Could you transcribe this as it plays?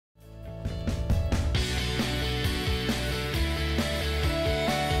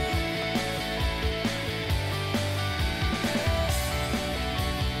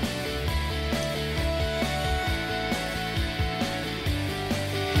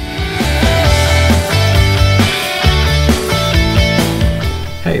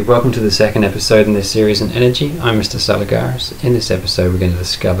Hey, welcome to the second episode in this series on energy. I'm Mr. Salagaras. In this episode we're going to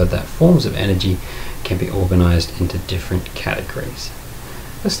discover that forms of energy can be organized into different categories.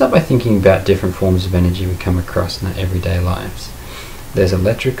 Let's start by thinking about different forms of energy we come across in our everyday lives. There's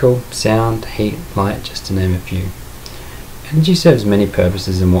electrical, sound, heat, light, just to name a few. Energy serves many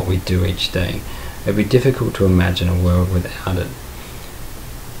purposes in what we do each day. It would be difficult to imagine a world without it.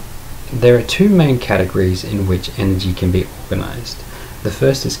 There are two main categories in which energy can be organized. The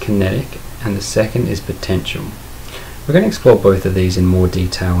first is kinetic and the second is potential. We're going to explore both of these in more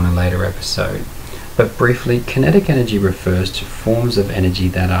detail in a later episode. But briefly, kinetic energy refers to forms of energy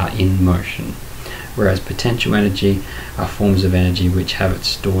that are in motion, whereas potential energy are forms of energy which have it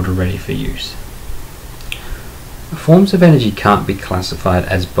stored or ready for use. Forms of energy can't be classified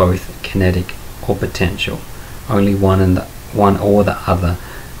as both kinetic or potential, only one or the other,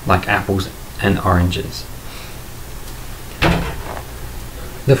 like apples and oranges.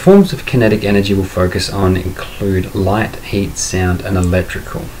 The forms of kinetic energy we'll focus on include light, heat, sound, and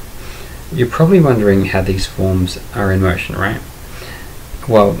electrical. You're probably wondering how these forms are in motion, right?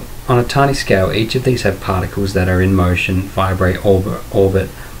 Well, on a tiny scale, each of these have particles that are in motion, vibrate, orbit,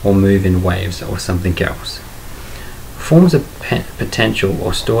 or move in waves, or something else. Forms of potential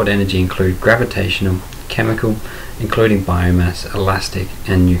or stored energy include gravitational, chemical, including biomass, elastic,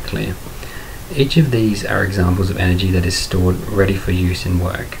 and nuclear. Each of these are examples of energy that is stored ready for use in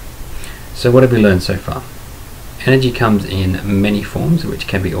work. So what have we learned so far? Energy comes in many forms which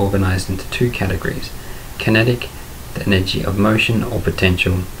can be organized into two categories: kinetic, the energy of motion, or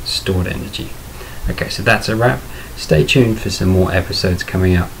potential, stored energy. Okay, so that's a wrap. Stay tuned for some more episodes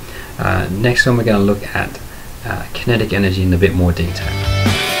coming up. Next one we're going to look at kinetic energy in a bit more detail.